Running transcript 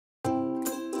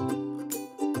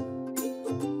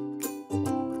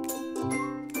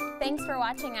Thanks for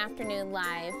watching Afternoon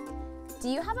Live. Do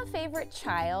you have a favorite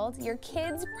child? Your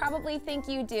kids probably think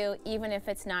you do, even if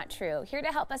it's not true. Here to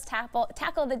help us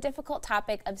tackle the difficult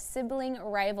topic of sibling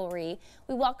rivalry,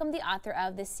 we welcome the author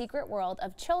of The Secret World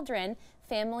of Children,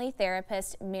 family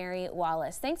therapist Meri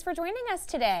Wallace. Thanks for joining us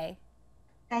today.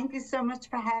 Thank you so much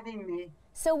for having me.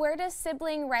 So where does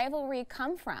sibling rivalry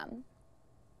come from?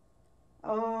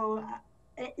 Oh,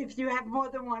 if you have more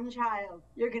than one child,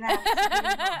 you're going to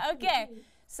have Okay,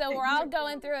 so we're all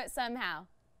going through it somehow.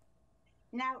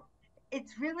 Now,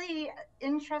 it's really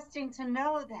interesting to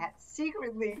know that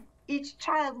secretly each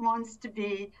child wants to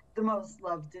be the most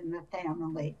loved in the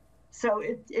family. So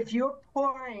if you're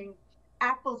pouring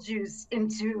apple juice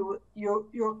into your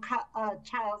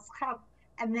child's cup,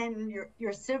 and then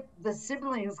the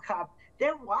siblings' cup,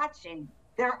 they're watching.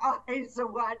 Their eyes are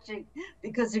watching,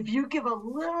 because if you give a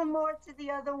little more to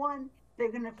the other one, they're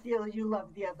going to feel you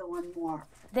love the other one more.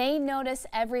 They notice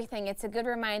everything. It's a good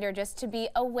reminder just to be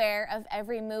aware of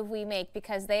every move we make,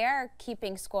 because they are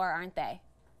keeping score, aren't they?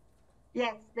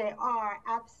 Yes, they are,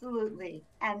 absolutely.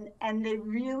 And they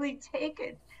really take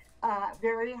it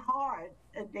very hard.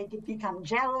 They become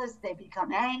jealous, they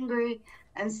become angry,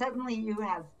 and suddenly you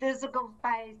have physical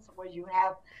fights, or you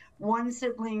have one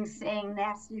sibling saying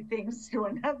nasty things to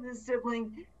another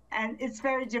sibling, and it's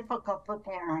very difficult for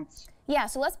parents. Yeah,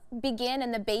 so let's begin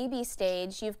in the baby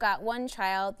stage. You've got one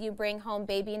child, you bring home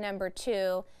baby number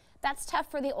 2. That's tough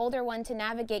for the older one to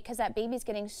navigate, because that baby's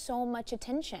getting so much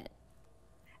attention.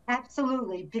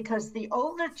 Absolutely, because the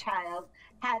older child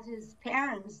had his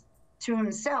parents to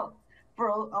himself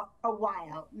for a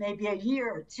while, maybe a year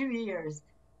or 2 years,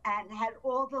 and had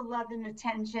all the love and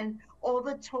attention, all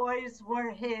the toys were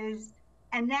his,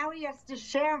 and now he has to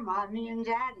share mommy and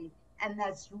daddy, and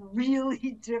that's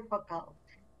really difficult.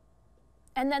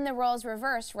 And then the roles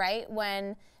reverse, right?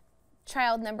 When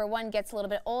child number 1 gets a little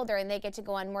bit older and they get to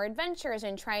go on more adventures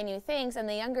and try new things, and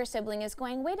the younger sibling is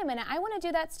going, wait a minute, I want to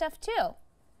do that stuff too.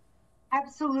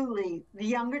 Absolutely. The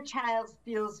younger child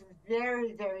feels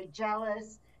very, very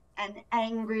jealous and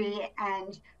angry,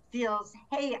 and feels,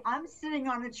 hey, I'm sitting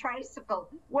on a tricycle.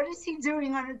 What is he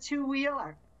doing on a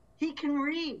 2-wheeler? He can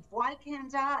read. Why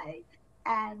can't I?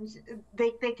 And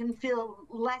they can feel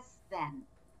less than,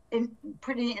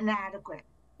 pretty inadequate.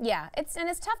 Yeah, it's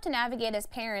tough to navigate as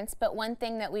parents, but one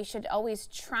thing that we should always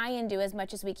try and do as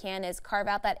much as we can is carve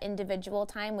out that individual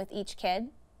time with each kid.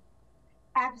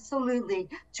 Absolutely.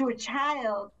 To a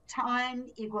child, time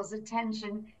equals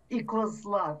attention equals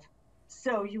love.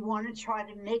 So you want to try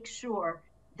to make sure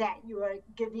that you are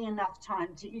giving enough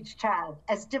time to each child,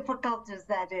 as difficult as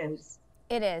that is.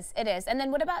 It is, it is. And then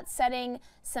what about setting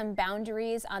some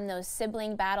boundaries on those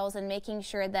sibling battles and making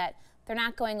sure that they're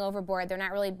not going overboard, they're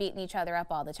not really beating each other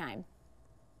up all the time?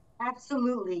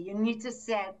 Absolutely. You need to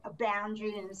set a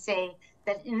boundary and say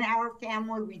that in our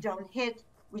family, we don't hit,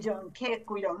 we don't kick,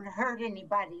 we don't hurt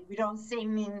anybody, we don't say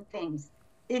mean things.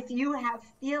 If you have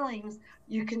feelings,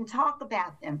 you can talk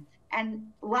about them.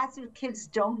 And lots of kids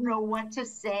don't know what to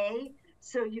say,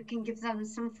 so you can give them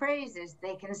some phrases.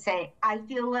 They can say, I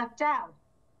feel left out.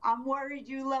 I'm worried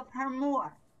you love her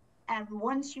more. And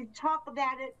once you talk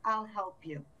about it, I'll help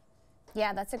you.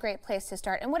 Yeah, that's a great place to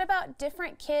start. And what about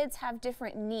different kids have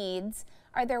different needs?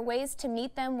 Are there ways to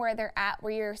meet them where they're at,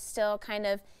 where you're still kind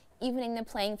of evening the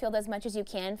playing field as much as you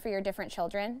can for your different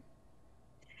children?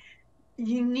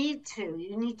 You need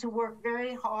to work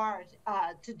very hard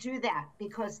to do that,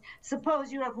 because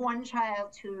suppose you have one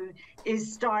child who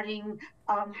is starting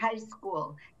high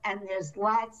school, and there's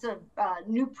lots of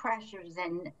new pressures,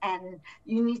 and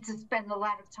you need to spend a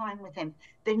lot of time with him.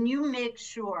 Then you make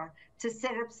sure to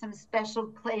set up some special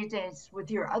play dates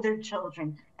with your other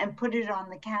children and put it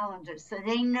on the calendar, so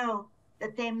they know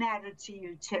that they matter to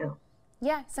you too.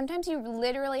 Yeah, sometimes you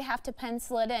literally have to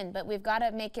pencil it in, but we've got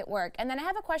to make it work. And then I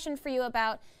have a question for you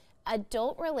about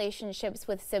adult relationships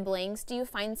with siblings. Do you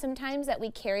find sometimes that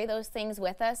we carry those things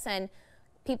with us and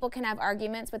people can have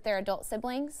arguments with their adult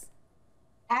siblings?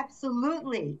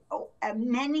 Absolutely.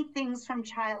 Many things from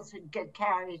childhood get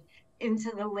carried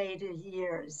into the later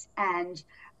years, and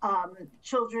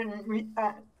children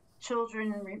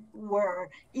were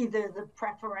either the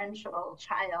preferential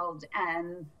child,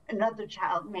 and another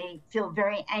child may feel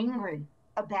very angry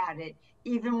about it,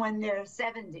 even when they're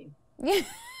 70.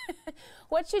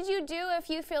 What should you do if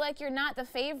you feel like you're not the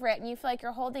favorite and you feel like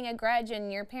you're holding a grudge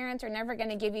and your parents are never going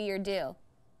to give you your due?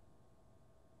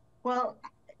 Well,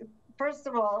 first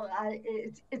of all,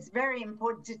 it's very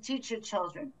important to teach your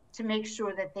children to make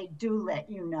sure that they do let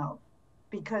you know,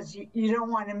 because you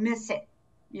don't want to miss it.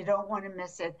 You don't want to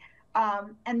miss it.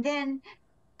 And then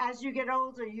as you get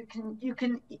older, you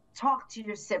can talk to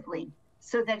your sibling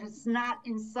so that it's not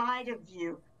inside of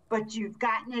you, but you've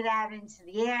gotten it out into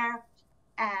the air,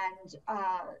 and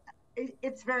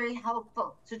it's very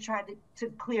helpful to try to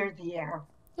clear the air.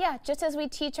 Yeah, just as we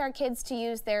teach our kids to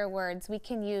use their words, we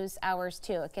can use ours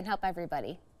too. It can help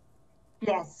everybody.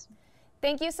 Yes.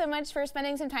 Thank you so much for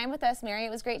spending some time with us, Meri.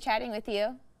 It was great chatting with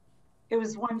you. It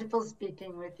was wonderful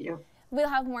speaking with you. We'll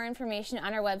have more information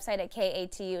on our website at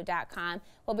katu.com.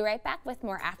 We'll be right back with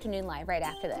more Afternoon Live right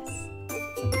after this.